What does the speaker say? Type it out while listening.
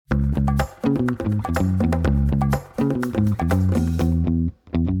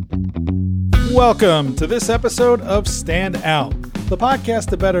Welcome to this episode of Stand Out, the podcast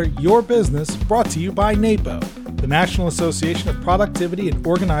to better your business, brought to you by NAPO, the National Association of Productivity and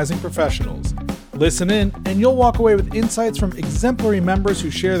Organizing Professionals. Listen in, and you'll walk away with insights from exemplary members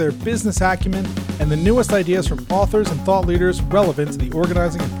who share their business acumen and the newest ideas from authors and thought leaders relevant to the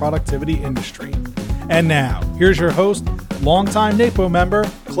organizing and productivity industry. And now, here's your host, longtime NAPO member,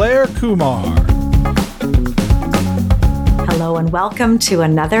 Claire Kumar. Hello and welcome to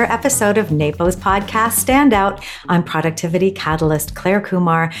another episode of NAPO's podcast, Stand Out. I'm Productivity Catalyst Claire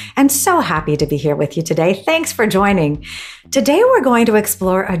Kumar, and so happy to be here with you today. Thanks for joining. Today, we're going to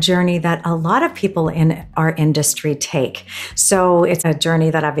explore a journey that a lot of people in our industry take. So it's a journey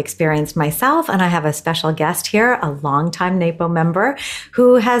that I've experienced myself, and I have a special guest here, a longtime NAPO member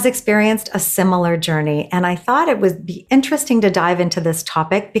who has experienced a similar journey. And I thought it would be interesting to dive into this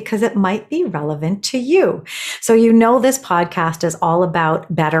topic because it might be relevant to you. So you know this podcast is all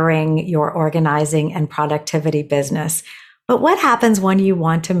about bettering your organizing and productivity business. But what happens when you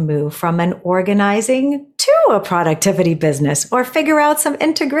want to move from an organizing to a productivity business or figure out some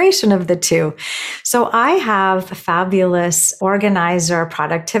integration of the two? So I have a fabulous organizer,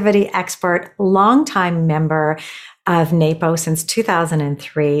 productivity expert, longtime member of NAPO since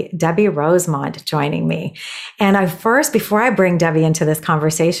 2003, Debbie Rosemont, joining me. And before I bring Debbie into this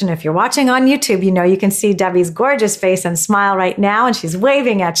conversation, if you're watching on YouTube, you know you can see Debbie's gorgeous face and smile right now, and she's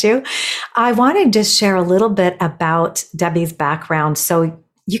waving at you. I want to just share a little bit about Debbie's background so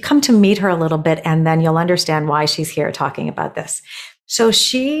you come to meet her a little bit, and then you'll understand why she's here talking about this. So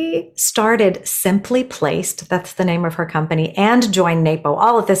she started Simply Placed, that's the name of her company, and joined NAPO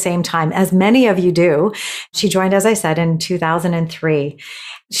all at the same time, as many of you do. She joined, as I said, in 2003.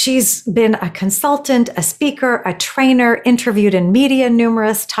 She's been a consultant, a speaker, a trainer, interviewed in media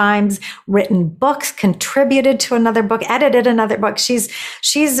numerous times, written books, contributed to another book, edited another book.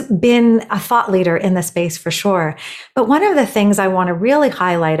 She's been a thought leader in the space for sure. But one of the things I want to really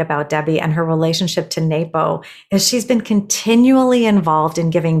highlight about Debbie and her relationship to NAPO is she's been continually involved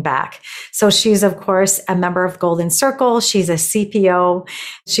in giving back. So she's, of course, a member of Golden Circle. She's a CPO.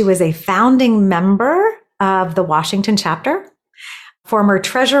 She was a founding member of the Washington chapter, former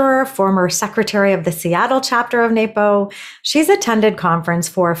treasurer, former secretary of the Seattle chapter of NAPO. She's attended conference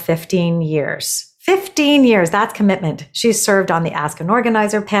for 15 years. 15 years, that's commitment. She's served on the Ask an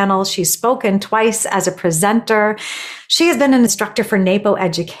Organizer panel. She's spoken twice as a presenter. She has been an instructor for NAPO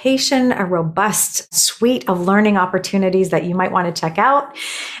Education, a robust suite of learning opportunities that you might want to check out.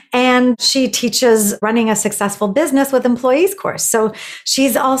 And she teaches running a successful business with employees course. So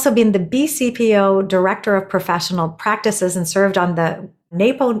she's also been the BCPO Director of Professional Practices and served on the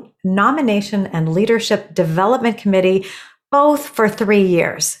NAPO Nomination and Leadership Development Committee, both for 3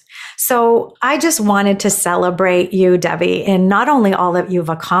 years. So I just wanted to celebrate you, Debbie, in not only all that you've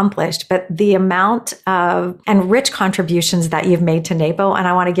accomplished, but the amount of and rich contributions that you've made to NAPO. And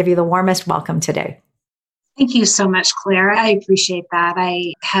I want to give you the warmest welcome today. Thank you so much, Claire. I appreciate that.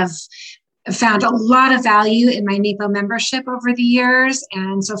 I have found a lot of value in my NAPO membership over the years.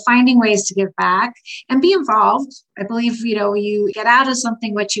 And so finding ways to give back and be involved. I believe, you get out of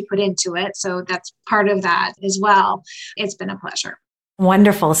something what you put into it. So that's part of that as well. It's been a pleasure.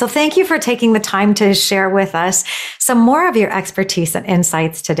 Wonderful. So thank you for taking the time to share with us some more of your expertise and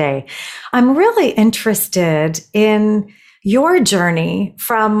insights today. I'm really interested in your journey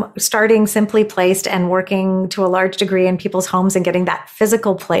from starting Simply Placed and working to a large degree in people's homes and getting that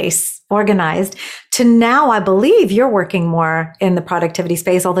physical place organized to now, I believe you're working more in the productivity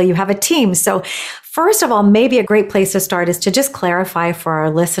space, although you have a team. So first of all, maybe a great place to start is to just clarify for our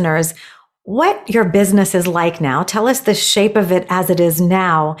listeners what your business is like now. Tell us the shape of it as it is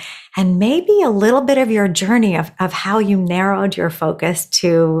now, and maybe a little bit of your journey of how you narrowed your focus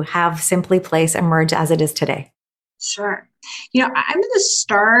to have Simply Placed emerge as it is today. Sure. I'm going to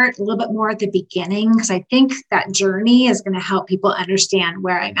start a little bit more at the beginning because I think that journey is going to help people understand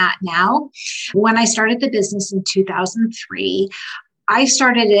where I'm at now. When I started the business in 2003, I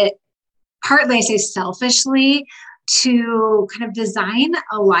started it partly, I say selfishly, to kind of design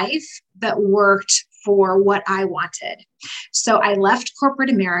a life that worked for what I wanted. So I left corporate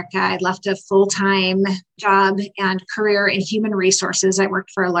America. I left a full-time job and career in human resources. I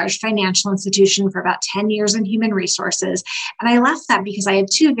worked for a large financial institution for about 10 years in human resources. And I left that because I had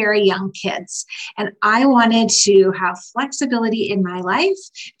 2 very young kids. And I wanted to have flexibility in my life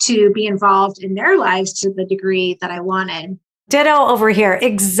to be involved in their lives to the degree that I wanted. Ditto over here.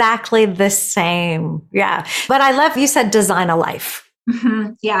 Exactly the same. Yeah. But I love you said design a life.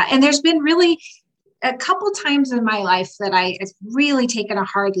 Mm-hmm. Yeah. And there's been really a couple times in my life that I have really taken a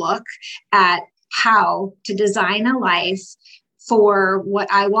hard look at how to design a life for what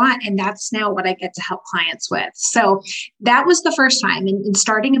I want. And that's now what I get to help clients with. So that was the first time in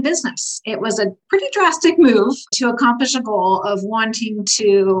starting a business. It was a pretty drastic move to accomplish a goal of wanting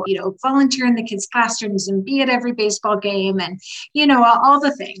to, volunteer in the kids' classrooms and be at every baseball game and, all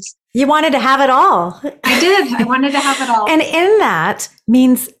the things. You wanted to have it all. I did. I wanted to have it all. And in that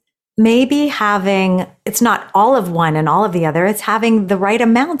means maybe having, it's not all of one and all of the other, it's having the right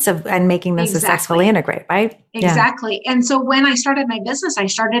amounts of and making them successfully integrate, right? Exactly. Yeah. And so when I started my business, I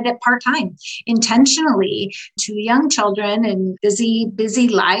started it part-time, intentionally, 2 young children and busy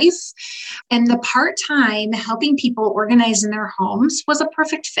life. And the part-time helping people organize in their homes was a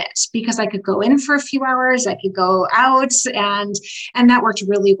perfect fit because I could go in for a few hours, I could go out, and that worked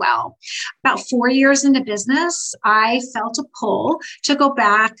really well. About 4 years into business, I felt a pull to go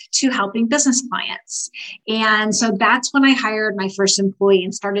back to helping business clients. And so that's when I hired my first employee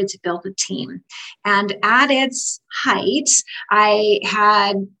and started to build a team. And at its height, I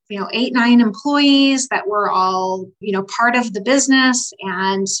had 8, 9 employees that were all, part of the business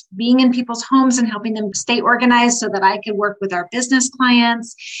and being in people's homes and helping them stay organized so that I could work with our business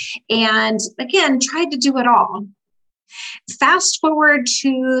clients. And again, tried to do it all. Fast forward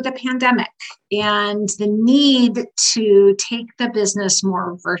to the pandemic and the need to take the business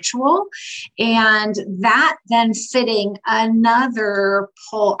more virtual, and that then fitting another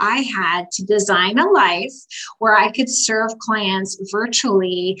pull I had to design a life where I could serve clients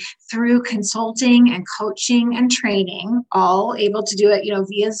virtually through consulting and coaching and training, all able to do it,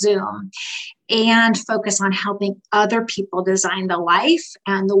 via Zoom, and focus on helping other people design the life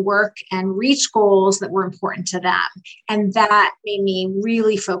and the work and reach goals that were important to them. And that made me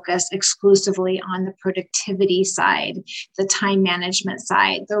really focus exclusively on the productivity side, the time management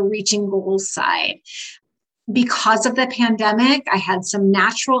side, the reaching goals side. Because of the pandemic, I had some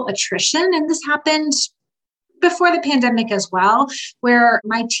natural attrition, and this happened before the pandemic as well, where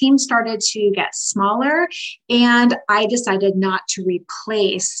my team started to get smaller, and I decided not to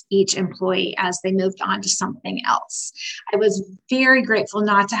replace each employee as they moved on to something else. I was very grateful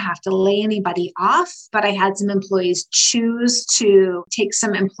not to have to lay anybody off, but I had some employees choose to take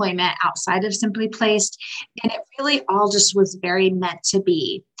some employment outside of Simply Placed, and it really all just was very meant to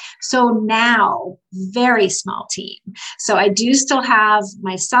be. So now, very small team. So I do still have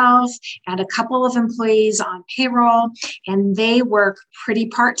myself and a couple of employees on payroll, and they work pretty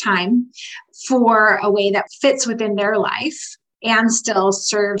part-time for a way that fits within their life and still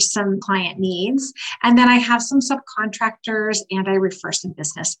serves some client needs. And then I have some subcontractors and I refer some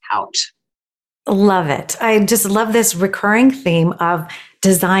business out. Love it. I just love this recurring theme of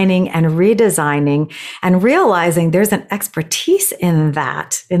designing and redesigning and realizing there's an expertise in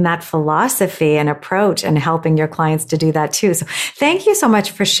that philosophy and approach and helping your clients to do that too. So thank you so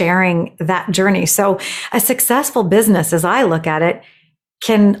much for sharing that journey. So a successful business, as I look at it,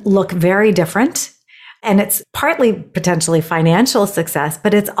 can look very different. And it's partly potentially financial success,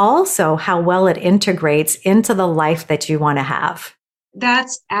 but it's also how well it integrates into the life that you want to have.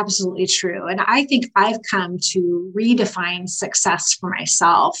 That's absolutely true. And I think I've come to redefine success for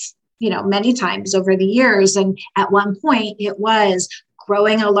myself, many times over the years. And at one point it was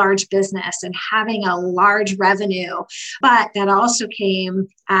growing a large business and having a large revenue, but that also came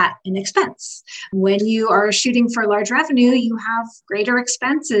at an expense. When you are shooting for large revenue, you have greater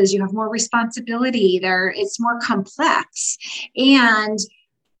expenses, you have more responsibility there. It's more complex. And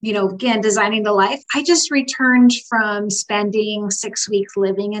again, designing the life. I just returned from spending 6 weeks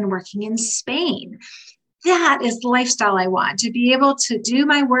living and working in Spain. That is the lifestyle I want, to be able to do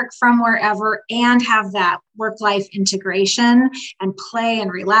my work from wherever and have that work-life integration and play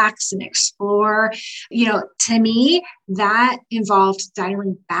and relax and explore. To me, that involved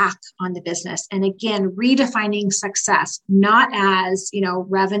dialing back on the business. And again, redefining success, not as,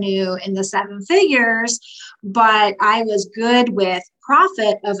 revenue in the 7 figures, but I was good with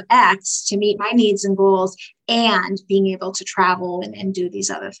profit of X to meet my needs and goals and being able to travel and do these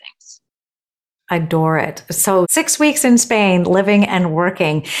other things. I adore it. So 6 weeks in Spain, living and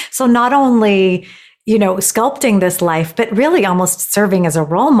working. So not only, sculpting this life, but really almost serving as a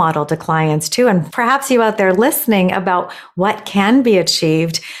role model to clients too. And perhaps you out there listening about what can be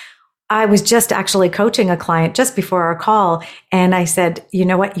achieved. I was just actually coaching a client just before our call. And I said, you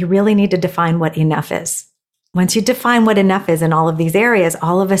know what? You really need to define what enough is. Once you define what enough is in all of these areas,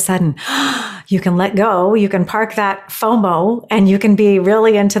 all of a sudden you can let go, you can park that FOMO, and you can be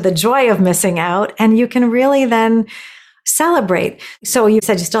really into the joy of missing out, and you can really then celebrate. So you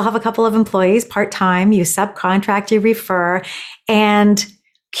said you still have a couple of employees part-time, you subcontract, you refer, and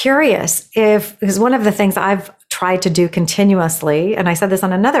curious because one of the things I've tried to do continuously, and I said this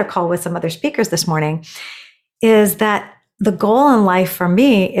on another call with some other speakers this morning, is that the goal in life for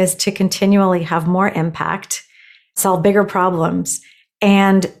me is to continually have more impact, solve bigger problems,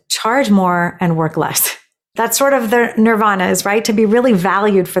 and charge more and work less. That's sort of the nirvana is, right? To be really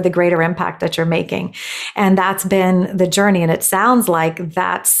valued for the greater impact that you're making. And that's been the journey. And it sounds like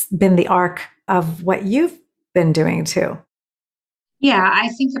that's been the arc of what you've been doing too. Yeah, I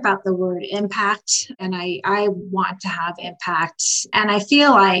think about the word impact, and I want to have impact. And I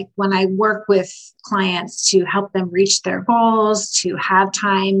feel like when I work with clients to help them reach their goals, to have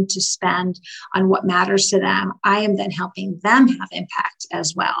time to spend on what matters to them, I am then helping them have impact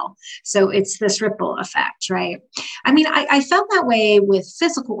as well. So it's this ripple effect, right? I mean, I felt that way with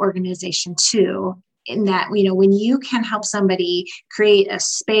physical organization too. In that, when you can help somebody create a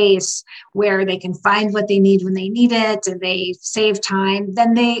space where they can find what they need when they need it and they save time,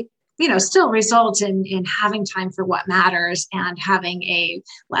 then they, still result in having time for what matters and having a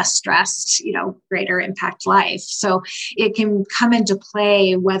less stressed, greater impact life. So it can come into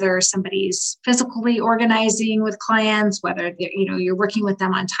play whether somebody's physically organizing with clients, whether you're working with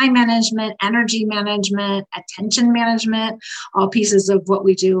them on time management, energy management, attention management, all pieces of what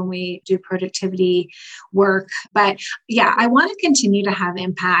we do when we do productivity work. But yeah, I want to continue to have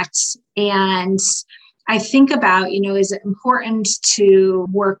impact. And I think about, is it important to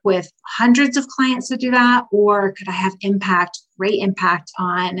work with hundreds of clients to do that? Or could I have great impact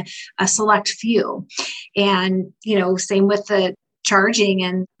on a select few? And, same with the charging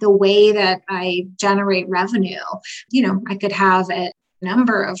and the way that I generate revenue. I could have a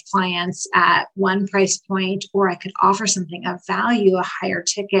number of clients at one price point, or I could offer something of value, a higher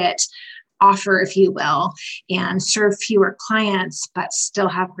ticket offer, if you will, and serve fewer clients, but still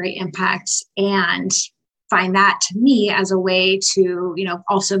have great impacts and find that to me as a way to,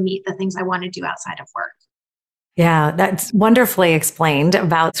 also meet the things I want to do outside of work. Yeah, that's wonderfully explained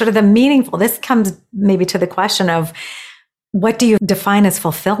about sort of the meaningful. This comes maybe to the question of what do you define as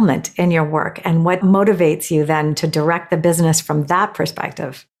fulfillment in your work and what motivates you then to direct the business from that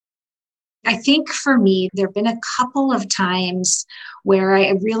perspective? I think for me, there have been a couple of times where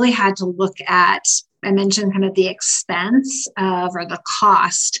I really had to look at, I mentioned kind of the expense of, or the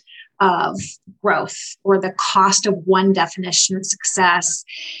cost of growth, or the cost of one definition of success.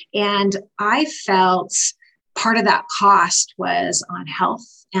 And I felt part of that cost was on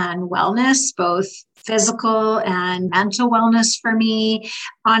health and wellness, both physical and mental wellness for me,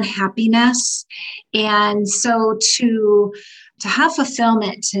 on happiness. And so to have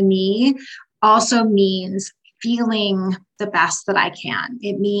fulfillment to me also means feeling the best that I can.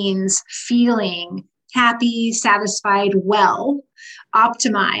 It means feeling happy, satisfied, well,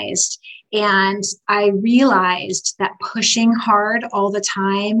 optimized. And I realized that pushing hard all the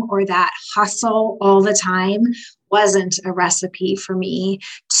time, or that hustle all the time, wasn't a recipe for me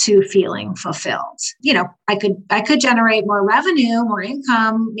to feeling fulfilled. I could generate more revenue, more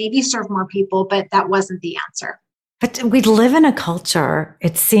income, maybe serve more people, but that wasn't the answer. But we live in a culture,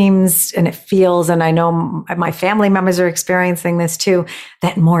 it seems, and it feels, and I know my family members are experiencing this too,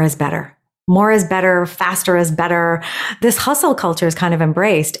 that more is better. More is better, faster is better. This hustle culture is kind of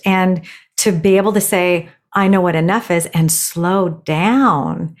embraced. And to be able to say, I know what enough is and slow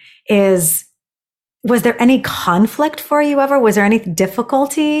down was there any conflict for you ever? Was there any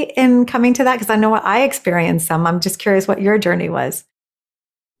difficulty in coming to that? Because I know I experienced some. I'm just curious what your journey was.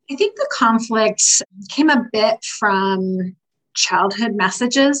 I think the conflict came a bit from childhood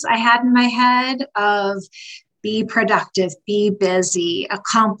messages I had in my head of be productive, be busy,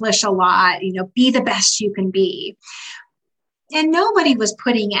 accomplish a lot, be the best you can be. And nobody was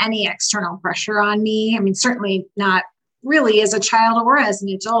putting any external pressure on me. I mean, certainly not really as a child or as an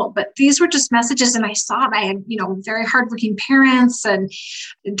adult, but these were just messages. And I saw it. I had, very hardworking parents and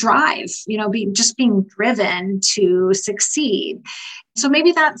drive, being driven to succeed. So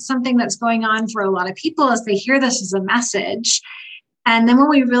maybe that's something that's going on for a lot of people as they hear this as a message. And then when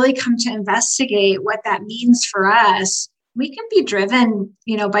we really come to investigate what that means for us, we can be driven,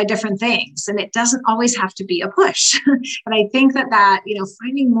 by different things, and it doesn't always have to be a push. And I think that,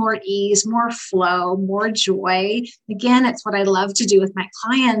 finding more ease, more flow, more joy, again, it's what I love to do with my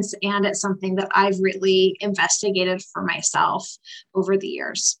clients. And it's something that I've really investigated for myself over the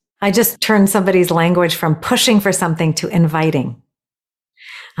years. I just turned somebody's language from pushing for something to inviting.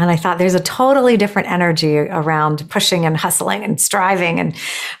 And I thought there's a totally different energy around pushing and hustling and striving. And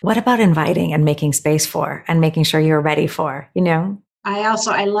what about inviting and making space for and making sure you're ready for,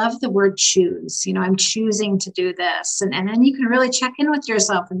 I love the word choose. I'm choosing to do this. And then you can really check in with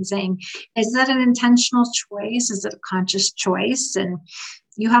yourself and saying, is that an intentional choice? Is it a conscious choice? And,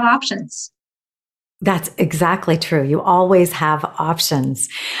 you have options. That's exactly true. You always have options.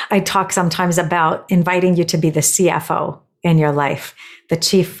 I talk sometimes about inviting you to be the CFO in your life, the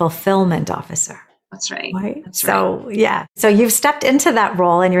Chief Fulfillment Officer. That's right. Right. That's So, right. yeah. So you've stepped into that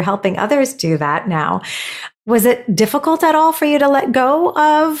role and you're helping others do that now. Was it difficult at all for you to let go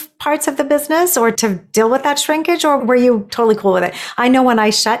of parts of the business or to deal with that shrinkage, or were you totally cool with it? I know when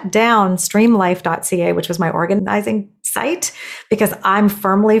I shut down streamlife.ca, which was my organizing site, because I'm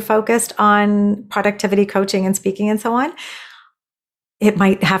firmly focused on productivity coaching and speaking and so on, it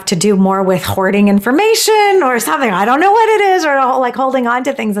might have to do more with hoarding information or something. I don't know what it is, or like holding on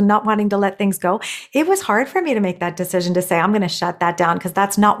to things and not wanting to let things go. It was hard for me to make that decision to say, I'm going to shut that down because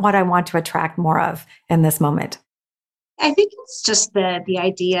that's not what I want to attract more of in this moment. I think it's just the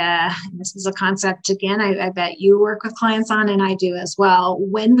idea, and this is a concept, again, I bet you work with clients on, and I do as well.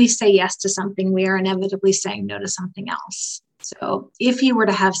 When we say yes to something, we are inevitably saying no to something else. So if you were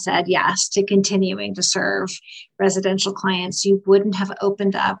to have said yes to continuing to serve residential clients, you wouldn't have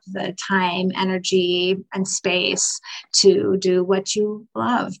opened up the time, energy, and space to do what you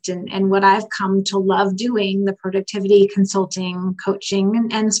loved and what I've come to love doing, the productivity consulting, coaching,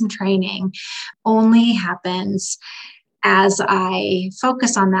 and some training, only happens as I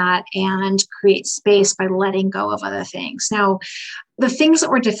focus on that and create space by letting go of other things. Now, the things that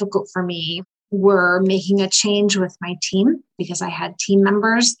were difficult for me were making a change with my team, because I had team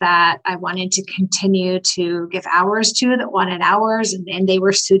members that I wanted to continue to give hours to, that wanted hours, and they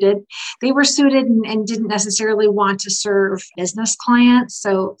were suited. They were suited and didn't necessarily want to serve business clients.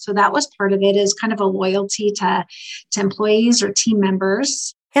 So that was part of it, is kind of a loyalty to employees or team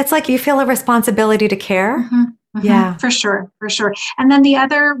members. It's like you feel a responsibility to care. Mm-hmm. Mm-hmm. Yeah, for sure. And then the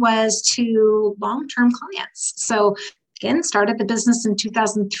other was to long-term clients. So again, started the business in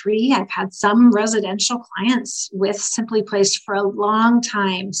 2003. I've had some residential clients with Simply Placed for a long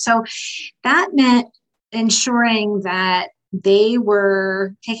time. So that meant ensuring that they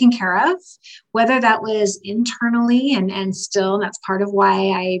were taken care of, whether that was internally and still, that's part of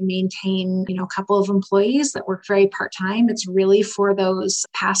why I maintain, a couple of employees that work very part-time. It's really for those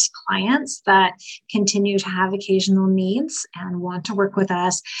past clients that continue to have occasional needs and want to work with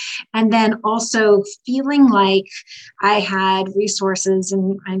us. And then also feeling like I had resources,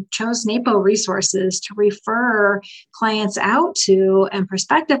 and I chose NAPO resources to refer clients out to and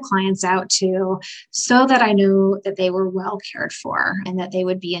prospective clients out to, so that I knew that they were well cared for and that they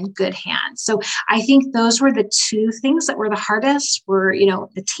would be in good hands. So I think those were the two things that were the hardest, were,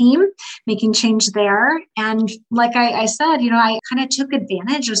 the team, making change there. And like I said, I kind of took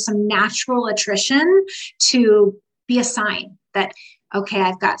advantage of some natural attrition to be a sign that, okay,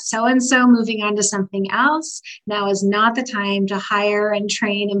 I've got so-and-so moving on to something else. Now is not the time to hire and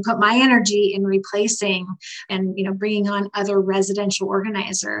train and put my energy in replacing and, bringing on other residential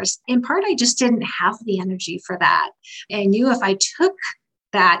organizers. In part, I just didn't have the energy for that. I knew if I took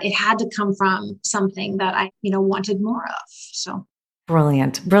that, it had to come from something that I, wanted more of. So.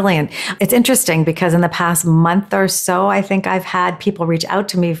 Brilliant. It's interesting because in the past month or so, I think I've had people reach out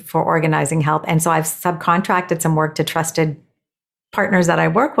to me for organizing help. And so I've subcontracted some work to trusted partners that I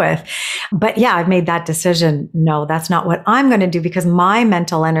work with. But yeah, I've made that decision. No, that's not what I'm going to do, because my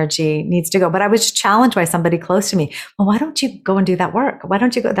mental energy needs to go. But I was challenged by somebody close to me. Well, why don't you go and do that work? Why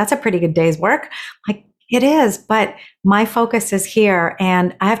don't you go? That's a pretty good day's work. Like, it is, but my focus is here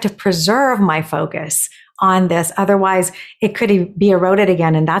and I have to preserve my focus on this. Otherwise, it could be eroded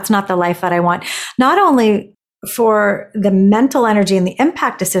again. And that's not the life that I want. Not only for the mental energy and the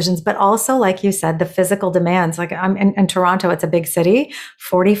impact decisions, but also, like you said, the physical demands. Like I'm in Toronto, it's a big city,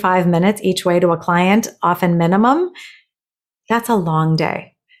 45 minutes each way to a client, often minimum. That's a long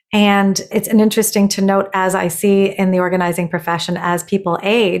day. And it's interesting to note, as I see in the organizing profession, as people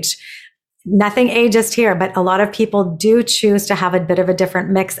age, nothing ageist here, but a lot of people do choose to have a bit of a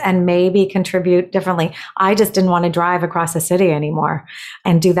different mix and maybe contribute differently. I just didn't want to drive across the city anymore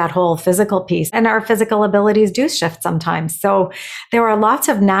and do that whole physical piece. And our physical abilities do shift sometimes. So there are lots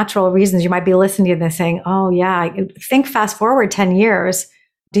of natural reasons. You might be listening to this saying, oh yeah, think fast forward 10 years.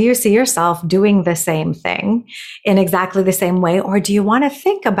 Do you see yourself doing the same thing in exactly the same way? Or do you want to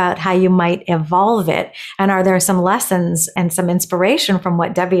think about how you might evolve it? And are there some lessons and some inspiration from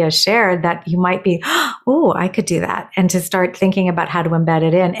what Debbie has shared that you might be, oh, I could do that, and to start thinking about how to embed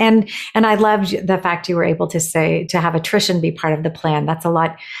it in? And I loved the fact you were able to say, to have attrition be part of the plan. It's a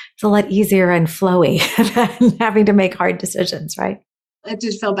lot easier and flowy than having to make hard decisions, right? It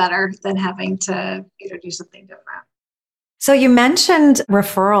did feel better than having to do something different. So you mentioned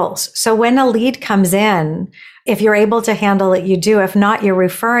referrals. So when a lead comes in, If you're able to handle it, you do. If not, you're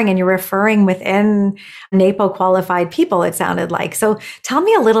referring, and you're referring within NAPO qualified people, it sounded like. So tell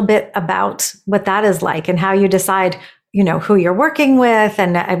me a little bit about what that is like and how you decide, who you're working with,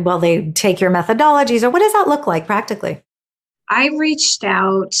 and will they take your methodologies, or what does that look like practically? I reached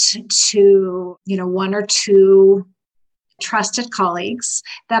out to, one or two trusted colleagues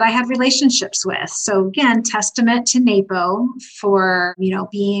that I had relationships with. So again, testament to NAPO for,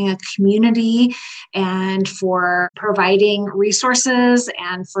 being a community and for providing resources,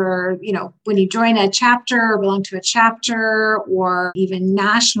 and for, when you join a chapter or belong to a chapter, or even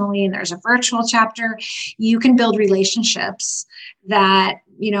nationally, and there's a virtual chapter, you can build relationships that,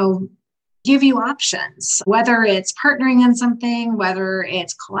 give you options, whether it's partnering in something, whether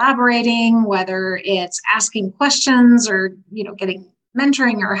it's collaborating, whether it's asking questions, or, getting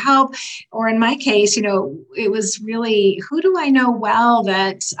mentoring or help. Or in my case, it was really, who do I know well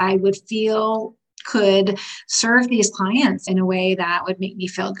that I would feel could serve these clients in a way that would make me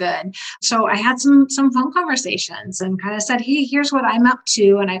feel good. So I had some phone conversations and kind of said, hey, here's what I'm up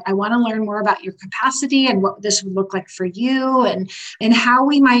to. And I want to learn more about your capacity and what this would look like for you, and how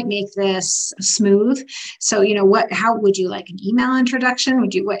we might make this smooth. So, how would you like an email introduction?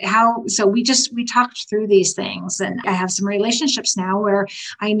 So we talked through these things, and I have some relationships now where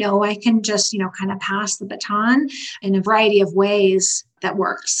I know I can just, kind of pass the baton in a variety of ways that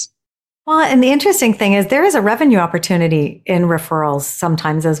works. Well, and the interesting thing is there is a revenue opportunity in referrals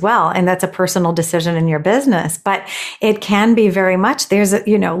sometimes as well. And that's a personal decision in your business, but it can be very much, there's,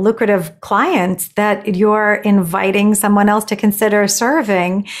 lucrative clients that you're inviting someone else to consider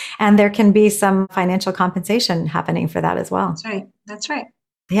serving. And there can be some financial compensation happening for that as well. That's right.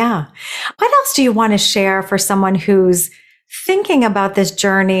 Yeah. What else do you want to share for someone who's thinking about this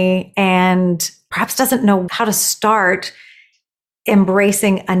journey and perhaps doesn't know how to start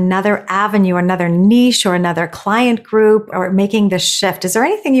embracing another avenue, another niche, or another client group, or making the shift? Is there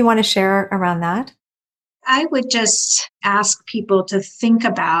anything you want to share around that? I would just ask people to think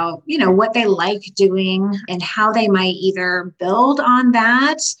about, what they like doing and how they might either build on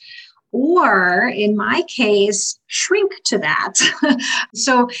that, or in my case, shrink to that.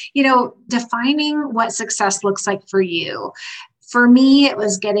 So, defining what success looks like for you. For me, it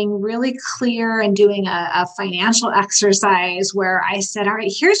was getting really clear and doing a financial exercise where I said, all right,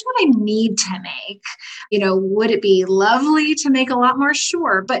 here's what I need to make. Would it be lovely to make a lot more?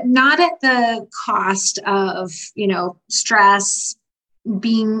 Sure, but not at the cost of, stress,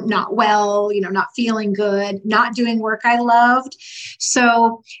 being not well, not feeling good, not doing work I loved.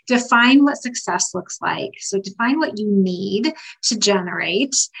 So define what success looks like. So define what you need to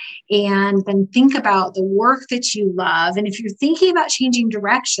generate, and then think about the work that you love. And if you're thinking about changing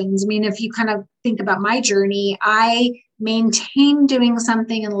directions, if you kind of think about my journey, I maintained doing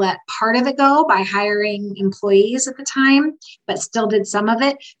something and let part of it go by hiring employees at the time, but still did some of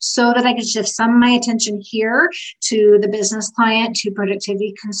it so that I could shift some of my attention here to the business client, to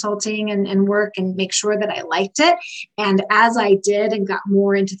productivity consulting and work, and make sure that I liked it. And as I did and got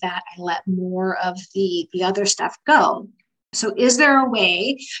more into that, I let more of the other stuff go. So is there a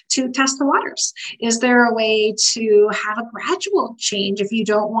way to test the waters? Is there a way to have a gradual change if you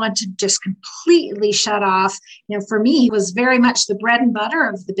don't want to just completely shut off? For me, it was very much the bread and butter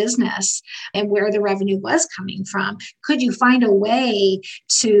of the business and where the revenue was coming from. Could you find a way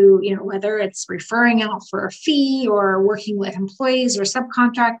to, whether it's referring out for a fee or working with employees or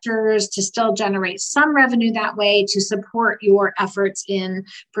subcontractors, to still generate some revenue that way to support your efforts in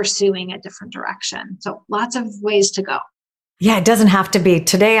pursuing a different direction? So lots of ways to go. Yeah, it doesn't have to be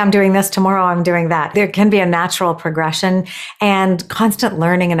today I'm doing this, tomorrow I'm doing that. There can be a natural progression and constant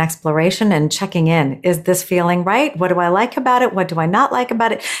learning and exploration and checking in. Is this feeling right? What do I like about it? What do I not like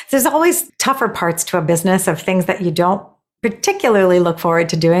about it? There's always tougher parts to a business of things that you don't particularly look forward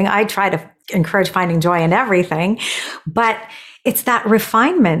to doing. I try to encourage finding joy in everything, but it's that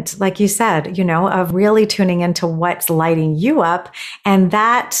refinement, like you said, of really tuning into what's lighting you up. And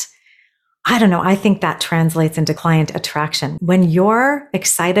that, I don't know, I think that translates into client attraction. When you're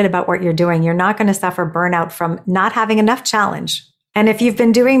excited about what you're doing, you're not going to suffer burnout from not having enough challenge. And if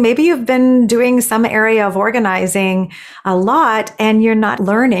maybe you've been doing some area of organizing a lot and you're not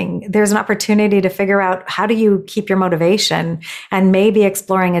learning, there's an opportunity to figure out how do you keep your motivation, and maybe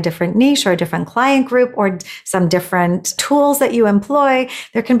exploring a different niche or a different client group or some different tools that you employ.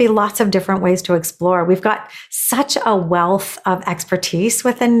 There can be lots of different ways to explore. We've got such a wealth of expertise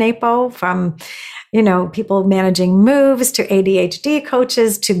within NAPO, from people managing moves to ADHD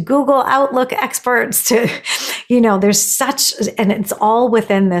coaches to Google Outlook experts to, there's such, and it's all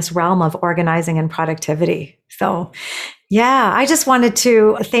within this realm of organizing and productivity. So yeah, I just wanted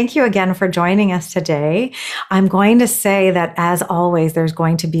to thank you again for joining us today. I'm going to say that, as always, there's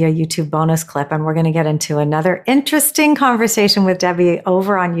going to be a YouTube bonus clip, and we're going to get into another interesting conversation with Debbie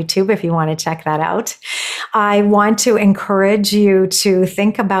over on YouTube if you want to check that out. I want to encourage you to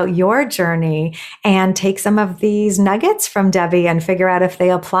think about your journey and take some of these nuggets from Debbie and figure out if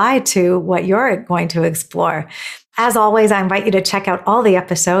they apply to what you're going to explore. As always, I invite you to check out all the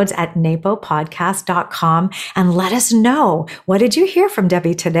episodes at napopodcast.com and let us know, what did you hear from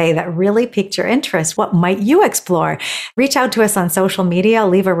Debbie today that really piqued your interest? What might you explore? Reach out to us on social media,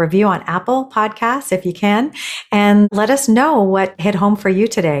 leave a review on Apple Podcasts if you can, and let us know what hit home for you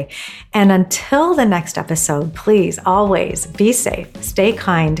today. And until the next episode, please always be safe, stay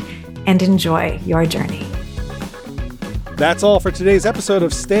kind, and enjoy your journey. That's all for today's episode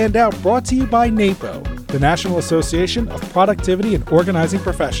of Stand Out, brought to you by NAPO, the National Association of Productivity and Organizing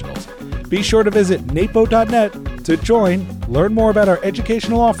Professionals. Be sure to visit napo.net to join, learn more about our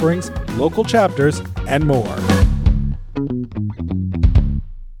educational offerings, local chapters, and more.